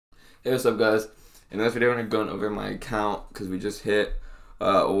Hey, what's up, guys? In this video, I'm going to go over my account because we just hit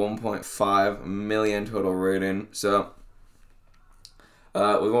 1.5 million total rating. So, with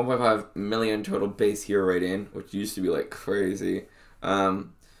 1.5 million total base hero rating, which used to be like crazy,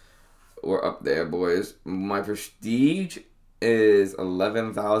 we're up there, boys. My prestige is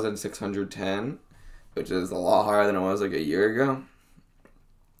 11,610, which is a lot higher than it was like a year ago.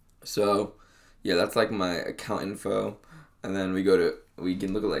 So, yeah, that's like my account info. And then we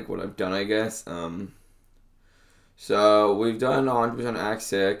can look at like what I've done, I guess. So we've done 100% Act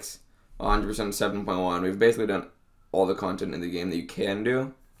 6, 100% 7.1. We've basically done all the content in the game that you can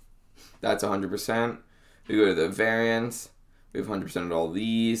do. That's 100%. We go to the variants. We've 100%ed all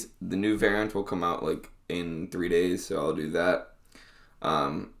these. The new variant will come out like in 3 days, so I'll do that.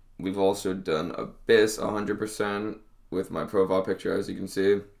 We've also done Abyss 100% with my profile picture, as you can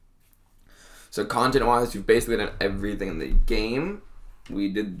see. So content-wise, we've basically done everything in the game. We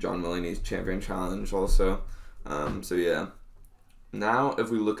did John Mulaney's Champion Challenge also. So yeah. Now, if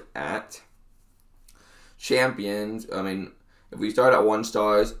we look at champions, I mean, if we start at 1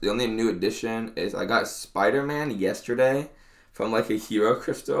 stars, the only new addition is I got Spider-Man yesterday from like a hero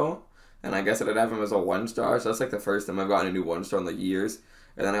crystal. And I guess I didn't have him as a 1 star, so that's like the first time I've gotten a new 1 star in like years.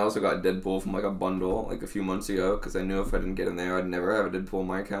 And then I also got Deadpool from like a bundle like a few months ago because I knew if I didn't get him there, I'd never have a Deadpool in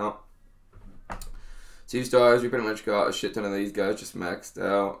my account. 2 stars, we pretty much got a shit ton of these guys just maxed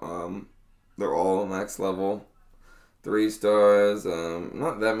out. They're all max level. 3 stars,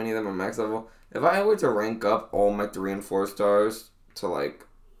 not that many of them are max level. If I were to rank up all my 3 and 4 stars to like,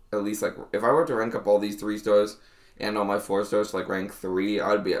 at least like, if I were to rank up all these 3 stars and all my 4 stars to like rank 3,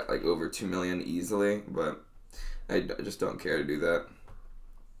 I'd be at like over 2 million easily, but I just don't care to do that.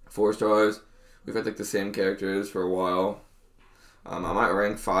 4 stars, we've had like the same characters for a while. I might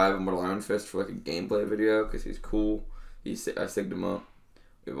rank 5 Immortal Iron Fist for like a gameplay video because he's cool. I sigged him up.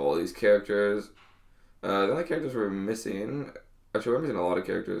 We have all these characters. The only characters we're missing, actually we're missing a lot of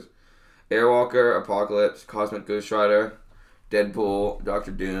characters. Airwalker, Apocalypse, Cosmic Ghost Rider, Deadpool, Doctor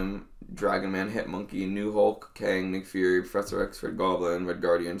Doom, Dragon Man, Hitmonkey, New Hulk, Kang, Nick Fury, Professor X, Red Goblin, Red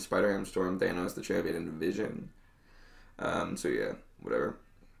Guardian, Spider-Ham, Storm, Thanos, the Champion, and Vision. So yeah, whatever.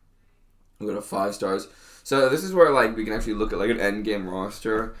 We go to 5 stars. So this is where like we can actually look at like an end game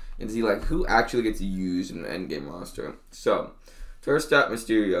roster and see like who actually gets used in an end game roster. So first up,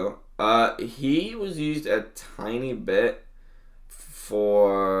 Mysterio. He was used a tiny bit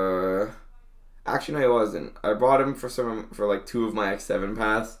for. Actually, no, he wasn't. I brought him for like 2 of my X7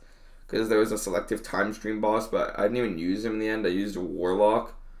 paths because there was a selective time stream boss, but I didn't even use him in the end. I used a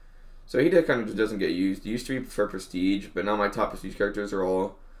Warlock, so he kind of just doesn't get used. He used to be for Prestige, but now my top Prestige characters are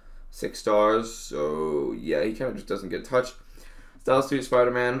all 6 stars, so yeah, he kind of just doesn't get touched. Stealth Suit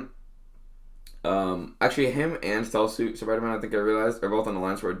Spider-Man. Actually, him and Stealth Suit Spider-Man, I think I realized, are both on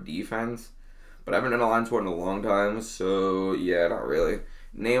Alliance War defense, but I haven't done Alliance War in a long time, so yeah, not really.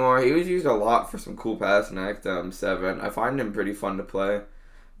 Namor, he was used a lot for some cool paths in Act 7. I find him pretty fun to play.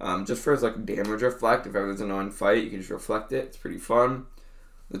 Just for his like damage reflect, if ever there's an annoying fight, you can just reflect it. It's pretty fun.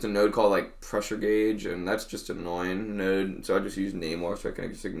 There's a node called like Pressure Gauge, and that's just an annoying node, so I just use Namor so I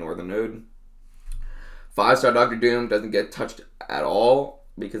can just ignore the node. 5-star Doctor Doom doesn't get touched at all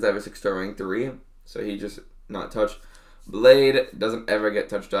because I have a 6-star rank 3, so he just not touched. Blade doesn't ever get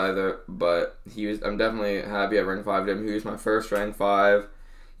touched either, but I'm definitely happy I rank 5'd him. He was my first rank 5.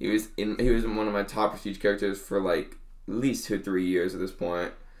 He was one of my top Prestige characters for like at least 2 or 3 years at this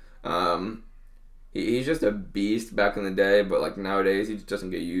point. He's just a beast back in the day, but like nowadays he just doesn't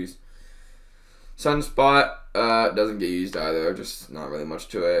get used. Sunspot doesn't get used either, just not really much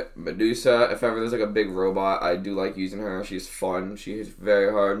to it. Medusa, if ever there's like a big robot, I do like using her. She's fun. She hits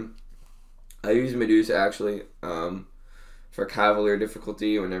very hard. I use Medusa actually for Cavalier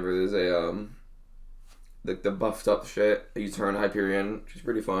difficulty whenever there's a like the buffed up shit. I use her in Hyperion. She's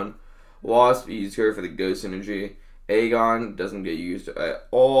pretty fun. Wasp, I use her for the ghost energy. Aegon doesn't get used at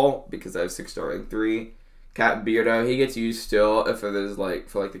all because I have 6-star rank 3. Cat Beardo, he gets used still if there's like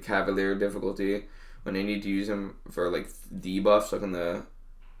for like the Cavalier difficulty when they need to use him for like debuffs, like on the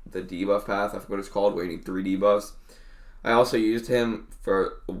debuff path. I forget what it's called, where you need 3 debuffs. I also used him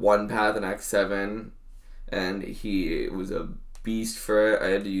for 1 path in Act 7, and he was a beast for it.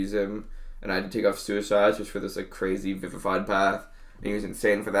 I had to use him, and I had to take off Suicides just for this like crazy Vivified path, and he was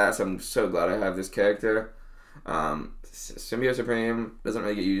insane for that. So I'm so glad I have this character. Symbiote Supreme doesn't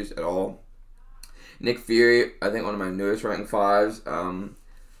really get used at all. Nick Fury, I think one of my newest rank 5s.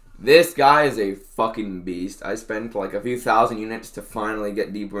 This guy is a fucking beast. I spent like a few thousand units to finally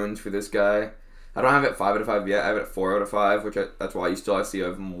get deep runes for this guy. I don't have it 5 out of 5 yet. I have it 4 out of 5, that's why you still see I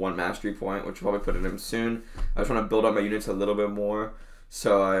have 1 mastery point, which I'll probably put in him soon. I just want to build up my units a little bit more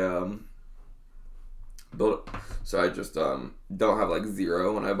So built. So I just don't have like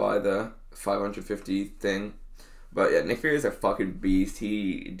 0 when I buy the 550 thing. But yeah, Nick Fury is a fucking beast.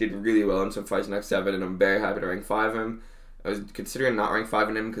 He did really well in some fights in X7, and I'm very happy to rank 5 him. I was considering not rank 5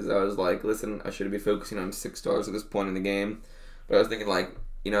 in him because I was like, listen, I should be focusing on 6 stars at this point in the game. But I was thinking like,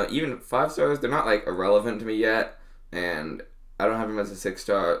 you know, even 5 stars, they're not like irrelevant to me yet, and I don't have him as a 6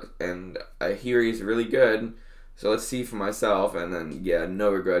 star, and I hear he's really good. So let's see for myself, and then yeah,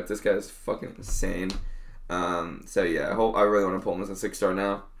 no regrets. This guy's fucking insane. So yeah, I really want to pull him as a 6 star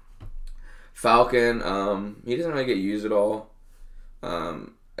now. Falcon, he doesn't really get used at all.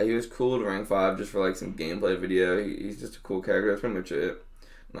 He was cool to rank 5 just for like some gameplay video. He's just a cool character. That's pretty much it.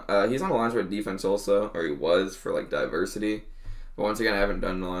 He's on Alliance Ward defense also, or he was for like diversity. But once again, I haven't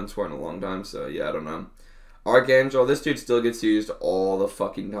done Alliance Ward in a long time, so yeah, I don't know. Archangel, this dude still gets used all the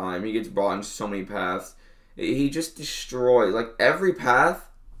fucking time. He gets brought in so many paths. He just destroys like every path.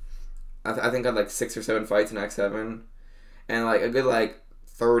 I think I had like 6 or 7 fights in X7, and like a good like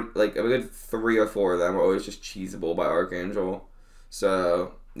a good 3 or 4 of them were always just cheesable by Archangel.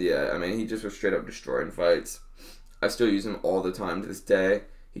 So yeah, I mean, he just was straight up destroying fights. I still use him all the time to this day.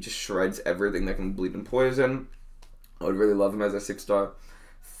 He just shreds everything that can bleed and poison. I would really love him as a 6 star.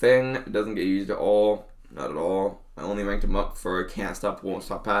 Thing doesn't get used at all, not at all. I only ranked him up for Can't Stop, Won't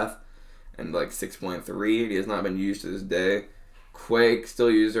Stop path, and like 6.3. He has not been used to this day. Quake, still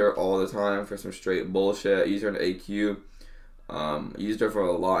use her all the time for some straight bullshit. Use her in AQ. Used her for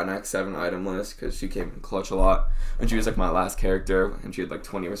a lot in X7 item list because she came in clutch a lot. And she was like my last character, and she had like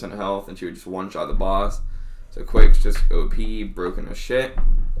 20% health, and she would just one-shot the boss. So Quake's just OP, broken as shit.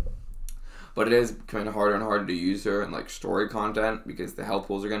 But it is kind of harder and harder to use her in like story content because the health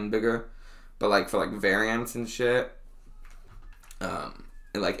pools are getting bigger. But like for like variants and shit, and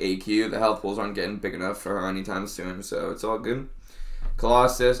like AQ, the health pools aren't getting big enough for her anytime soon, so it's all good.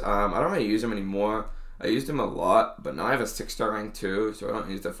 Colossus, I don't really use him anymore. I used him a lot, but now I have a 6 star rank 2, so I don't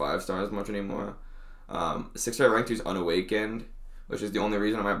use the 5 star as much anymore. 6 star rank 2 is Unawakened, which is the only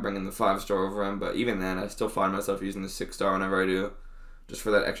reason I might bring in the 5 star over him, but even then, I still find myself using the 6 star whenever I do, just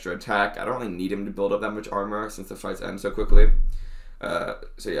for that extra attack. I don't really need him to build up that much armor since the fights end so quickly.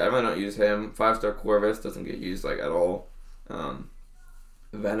 So yeah, I really don't use him. 5 star Corvus doesn't get used like at all.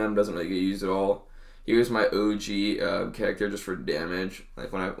 Venom doesn't really get used at all. He was my OG character just for damage.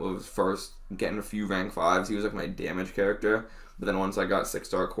 Like when I was first getting a few rank 5s, he was like my damage character. But then once I got 6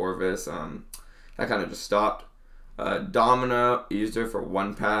 star Corvus, that kind of just stopped. Domino, used her for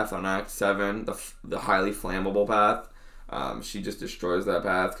 1 path on Act 7, the highly flammable path. She just destroys that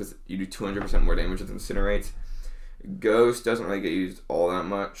path because you do 200% more damage with Incinerates. Ghost doesn't really get used all that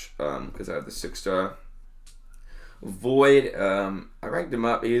much because I have the 6 star. Void, I ranked him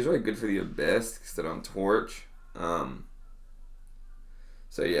up. He was really good for the Abyss instead on Torch.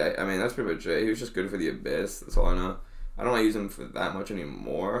 So yeah, I mean, that's pretty much it. He was just good for the Abyss. That's all I know. I don't really use him for that much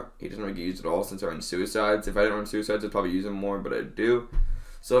anymore. He doesn't really get used at all since I run Suicides. If I didn't run Suicides, I'd probably use him more, but I do.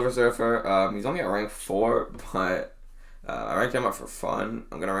 Silver Surfer, he's only at rank 4, but I ranked him up for fun.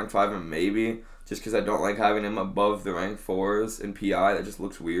 I'm going to rank 5 him maybe, just because I don't like having him above the rank 4s in PI. That just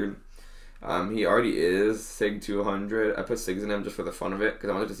looks weird. He already is Sig 200. I put Sigs in him just for the fun of it, because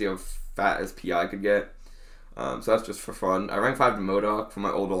I wanted to see how fat his PI could get. So that's just for fun. I ranked 5 to MODOK for my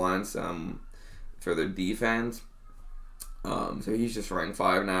old alliance for the defense. So he's just rank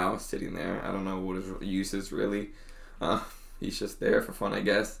 5 now, sitting there. I don't know what his use is really. He's just there for fun, I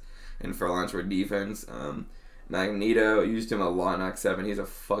guess, and for alliance for defense. Magneto, used him a lot in Act 7. He's a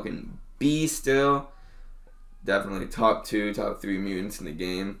fucking beast still. Definitely top 2, top 3 mutants in the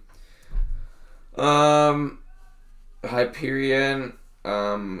game. Hyperion,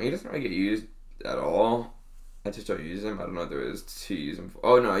 he doesn't really get used at all. I just don't use him. I don't know what there is to use him for.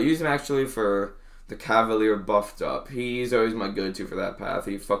 Oh no, I use him actually for the Cavalier buffed up. He's always my go-to for that path.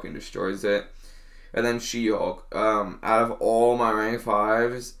 He fucking destroys it. And then She-Hulk. Out of all my rank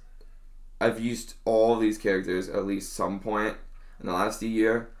 5s, I've used all these characters at least some point in the last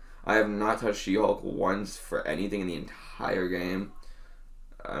year. I have not touched She-Hulk once for anything in the entire game.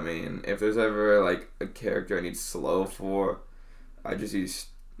 I mean, if there's ever like a character I need slow for, I just use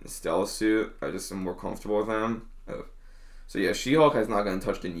Stealth Suit. I just am more comfortable with him. So yeah, She-Hulk has not gotten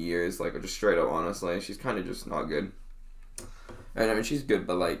touched in years. Like, just straight up, honestly, she's kind of just not good. And I mean, she's good,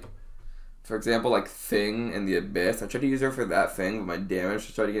 but like, for example, like Thing in the Abyss, I tried to use her for that thing, but my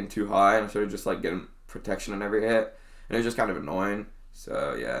damage started getting too high, and I started just like getting protection on every hit, and it was just kind of annoying.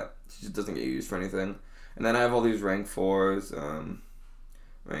 So yeah, she just doesn't get used for anything. And then I have all these rank 4s,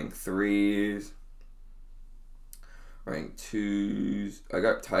 rank 3s, rank 2s. I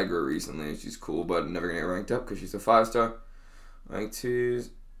got Tigra recently. She's cool, but never gonna get ranked up because she's a 5 star. rank 2s,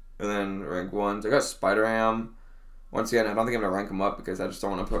 and then rank 1s. I got Spider-Ham. Once again, I don't think I'm going to rank them up because I just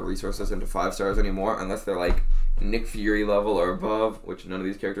don't want to put resources into 5 stars anymore unless they're like Nick Fury level or above, which none of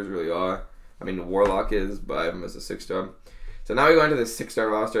these characters really are. I mean, Warlock is, but I have him as a 6-star. So now we go into the 6-star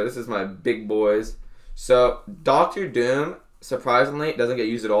roster. This is my big boys. So Doctor Doom, surprisingly, doesn't get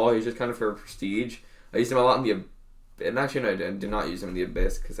used at all. He's just kind of for prestige. I used him a lot in the... And actually, no, I did not use him in the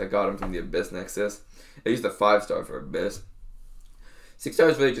Abyss because I got him from the Abyss Nexus. I used the 5-star for Abyss. 6-star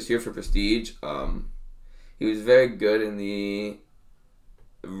is really just here for prestige. He was very good in the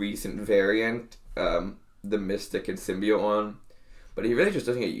recent variant, the Mystic and Symbiote one. But he really just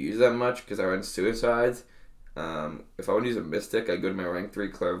doesn't get used that much because I run Suicides. If I want to use a Mystic, I go to my rank 3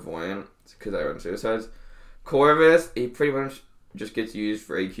 Clairvoyant because I run Suicides. Corvus, he pretty much just gets used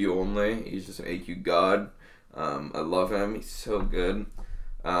for AQ only. He's just an AQ god. I love him. He's so good.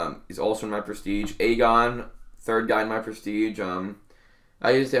 He's also in my Prestige. Aegon, 3rd guy in my Prestige.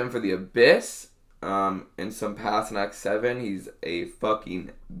 I used him for the Abyss. In some paths in Act 7. He's a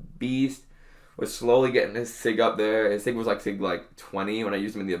fucking beast. Was slowly getting his Sig up there. His Sig was like Sig 20 when I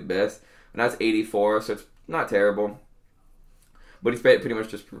used him in the Abyss. And that's 84, so it's not terrible. But he's pretty much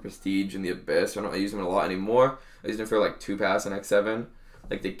just for prestige in the Abyss. So I don't use him a lot anymore. I used him for 2 paths in Act 7.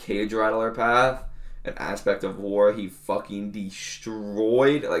 Like the Cage Rattler path. An Aspect of War. He fucking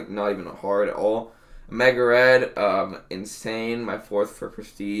destroyed. Not even hard at all. Mega Red. Insane. My 4th for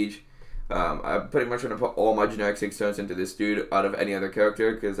prestige. I'm pretty much going to put all my generic Sig stones into this dude out of any other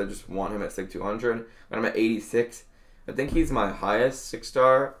character because I just want him at Sig 200. And I'm at 86. I think he's my highest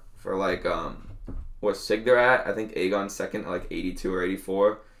 6-star for what Sig they're at. I think Aegon's 2nd at 82 or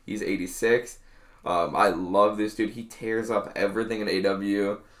 84. He's 86. I love this dude. He tears up everything in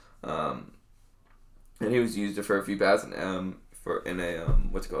AW. And he was used for a few paths in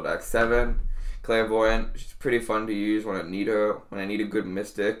Act 7. Clairvoyant. She's pretty fun to use when I need her. When I need a good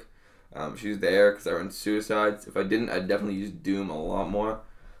Mystic. She's there because I run Suicides. If I didn't, I'd definitely use Doom a lot more.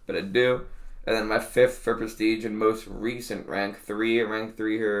 But I do. And then my 5th for Prestige and most recent rank 3. I ranked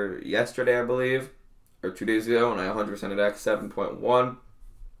 3 here yesterday, I believe. Or 2 days ago, and I 100%ed Act 7.1.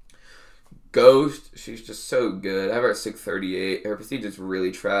 Ghost. She's just so good. I have her at 638. Her Prestige is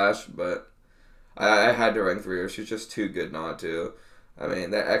really trash, but I had to rank 3 her. She's just too good not to. I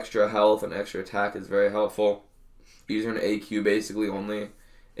mean, that extra health and extra attack is very helpful. Use her in AQ basically only.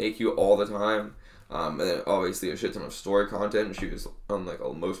 AQ all the time. And then obviously a shit ton of story content, and she was on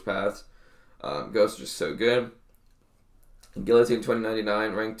most paths. Ghost is just so good. Guillotine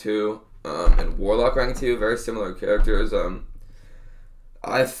 2099, rank 2. And Warlock rank 2, very similar characters.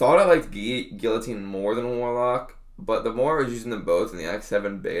 I thought I liked Guillotine more than Warlock, but the more I was using them both in the Act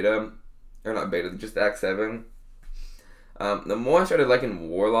 7 beta, or not beta, just Act 7, the more I started liking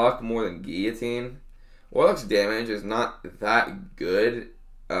Warlock more than Guillotine. Warlock's damage is not that good,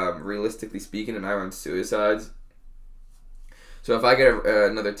 realistically speaking, and I run Suicides. So if I get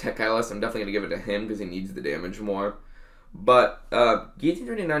another Tech Catalyst, I'm definitely going to give it to him because he needs the damage more. But Guillotine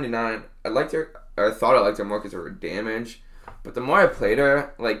 2099, I thought I liked her more because of her damage. But the more I played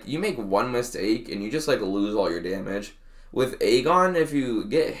her, you make one mistake and you just lose all your damage. With Aegon, if you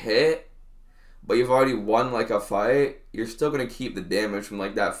get hit, but you've already won a fight, you're still going to keep the damage from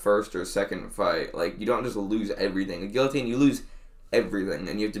that first or second fight. You don't just lose everything. In Guillotine, you lose everything,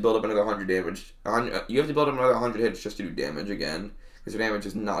 and you have to build up another 100 damage. You have to build up another 100 hits just to do damage again, because your damage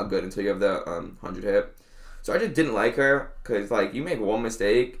is not good until you have that 100 hit. So I just didn't like her, because you make one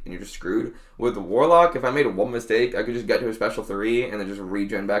mistake and you're just screwed. With the Warlock, if I made one mistake, I could just get to a special 3 and then just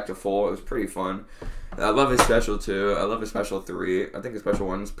regen back to full. It was pretty fun. I love his special 2. I love his special 3. I think his special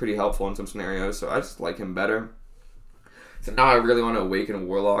 1 is pretty helpful in some scenarios, so I just like him better. So now I really want to awaken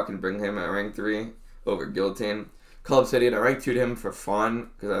Warlock and bring him at rank 3 over Guillotine. Call Obsidian, I ranked 2 to him for fun,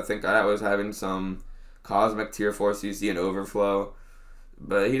 because I think I was having some Cosmic Tier 4 CC and Overflow.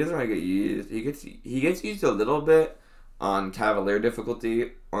 But he doesn't really get used. He gets used a little bit on Cavalier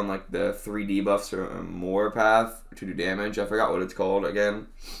difficulty on the 3 debuffs or more path to do damage. I forgot what it's called again.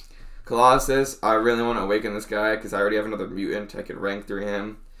 Colossus, I really want to awaken this guy because I already have another mutant. I could rank 3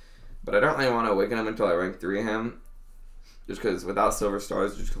 him. But I don't really want to awaken him until I rank 3 him. Just because without Silver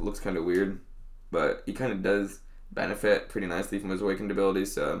Stars, it just looks kind of weird. But he kind of does benefit pretty nicely from his awakened ability,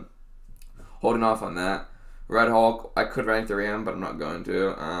 so holding off on that. Red Hulk, I could rank 3 him, but I'm not going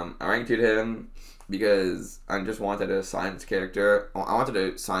to. I ranked 2 to him because I just wanted a science character. I wanted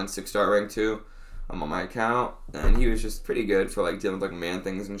a science 6-star rank 2 on my account, and he was just pretty good for dealing with man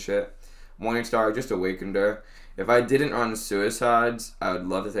things and shit. Morningstar, I just awakened her. If I didn't run Suicides, I would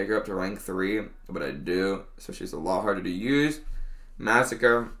love to take her up to rank 3, but I do, so she's a lot harder to use.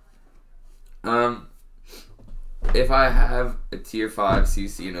 Massacre, if I have a tier 5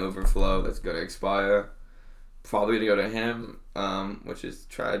 CC and overflow that's gonna expire, probably gonna go to him, which is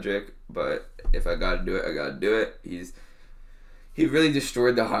tragic. But if I gotta do it, I gotta do it. He really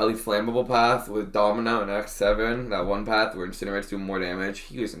destroyed the highly flammable path with Domino and X7. That one path where Incinerates do more damage.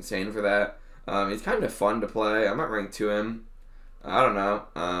 He was insane for that. He's kind of fun to play. I might rank 2 him. I don't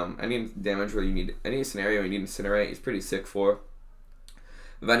know. Any damage where you need, any scenario you need Incinerate, he's pretty sick for.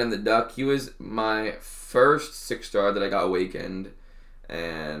 Venom the Duck, he was my first 6-star that I got awakened.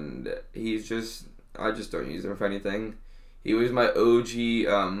 And he's just, I just don't use him for anything. He was my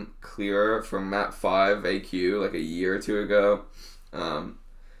OG clearer from map 5 AQ like a year or 2 ago. I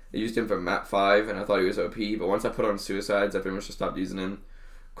used him for map 5 and I thought he was OP, but once I put on Suicides, I pretty much just stopped using him.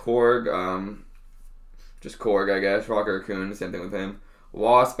 Korg, just Korg, I guess. Rocket Raccoon, same thing with him.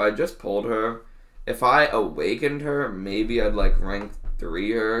 Wasp, I just pulled her. If I awakened her, maybe I'd like rank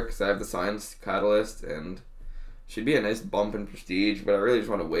 3 her because I have the Science Catalyst and she'd be a nice bump in prestige, but I really just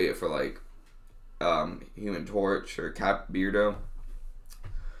want to wait for like Human Torch or Cap Beardo.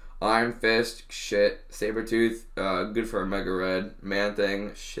 Iron Fist, shit. Sabretooth, good for a Mega Red.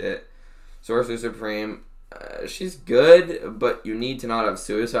 Man-Thing, shit. Sorcerer Supreme, she's good, but you need to not have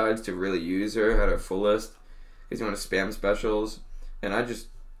Suicides to really use her at her fullest because you want to spam specials. And I just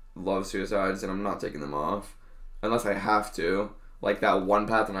love Suicides, and I'm not taking them off unless I have to. Like that one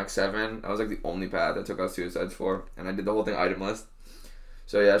path on X7, that was like the only path I took out Suicides for, and I did the whole thing itemless.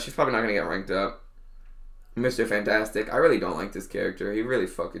 So yeah, she's probably not gonna get ranked up. Mr. Fantastic, I really don't like this character. He really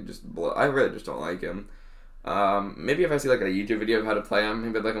fucking just I really just don't like him. Maybe if I see like a YouTube video of how to play him,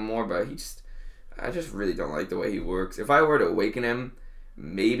 maybe I'd like him more, but I just really don't like the way he works. If I were to awaken him,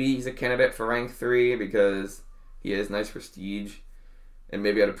 maybe he's a candidate for rank 3 because he has nice prestige, and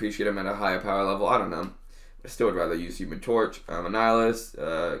maybe I'd appreciate him at a higher power level. I don't know. I still would rather use Human Torch. Annihilus,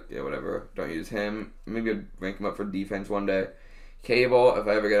 yeah, whatever. Don't use him. Maybe I'd rank him up for defense one day. Cable, if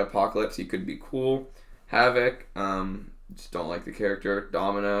I ever get Apocalypse, he could be cool. Havoc, just don't like the character.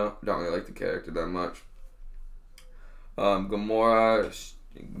 Domino, don't really like the character that much. Gamora,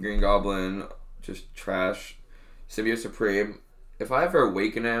 Green Goblin, just trash. Symbiote Supreme, if I ever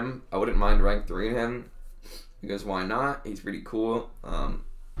awaken him, I wouldn't mind rank 3 in him. Because why not? He's pretty cool.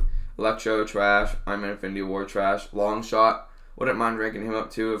 Electro, trash. I'm in Infinity War, trash. Longshot, wouldn't mind ranking him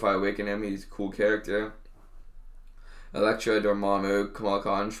up too if I awaken him. He's a cool character. Electra, Dormammu, Kamala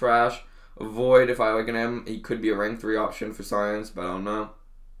Khan, trash. Void, if I awaken him, he could be a rank 3 option for Science, but I don't know.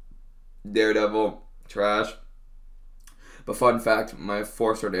 Daredevil, trash. But fun fact, my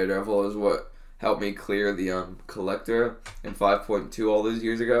 4-star Daredevil is what helped me clear the Collector in 5.2 all those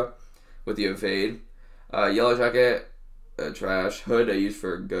years ago with the Evade. Yellow Jacket, trash. Hood, I use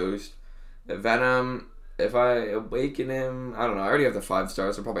for Ghost. Venom, if I awaken him, I don't know. I already have the 5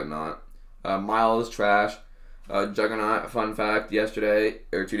 stars, so probably not. Miles, trash. Juggernaut, fun fact, yesterday,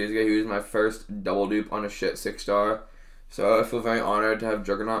 or 2 days ago, he was my first double dupe on a shit 6-star. So I feel very honored to have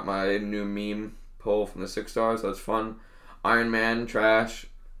Juggernaut, my new meme pull from the 6-star, so that's fun. Iron Man, trash.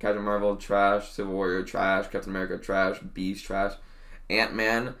 Captain Marvel, trash. Civil Warrior, trash. Captain America, trash. Beast, trash.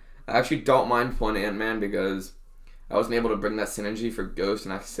 Ant-Man, I actually don't mind pulling Ant-Man because I wasn't able to bring that synergy for Ghost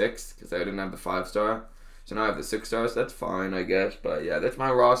in X6 because I didn't have the 5-star. So now I have the 6-star, so that's fine, I guess. But yeah, that's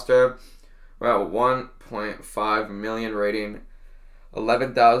my roster. We're at 1.5 million rating,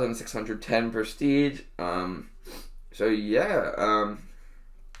 11,610 prestige. So yeah,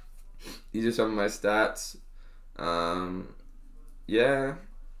 these are some of my stats. Yeah,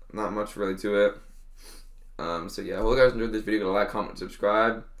 not much really to it. So yeah, I hope you guys enjoyed this video. Go like, comment,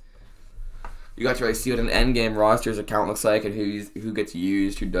 subscribe. You got to really see what an endgame roster's account looks like and who gets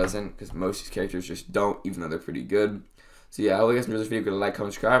used, who doesn't, because most of these characters just don't, even though they're pretty good. So yeah, I hope you guys enjoyed this video. Go like,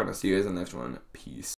 comment, subscribe, and I'll see you guys in the next one. Peace.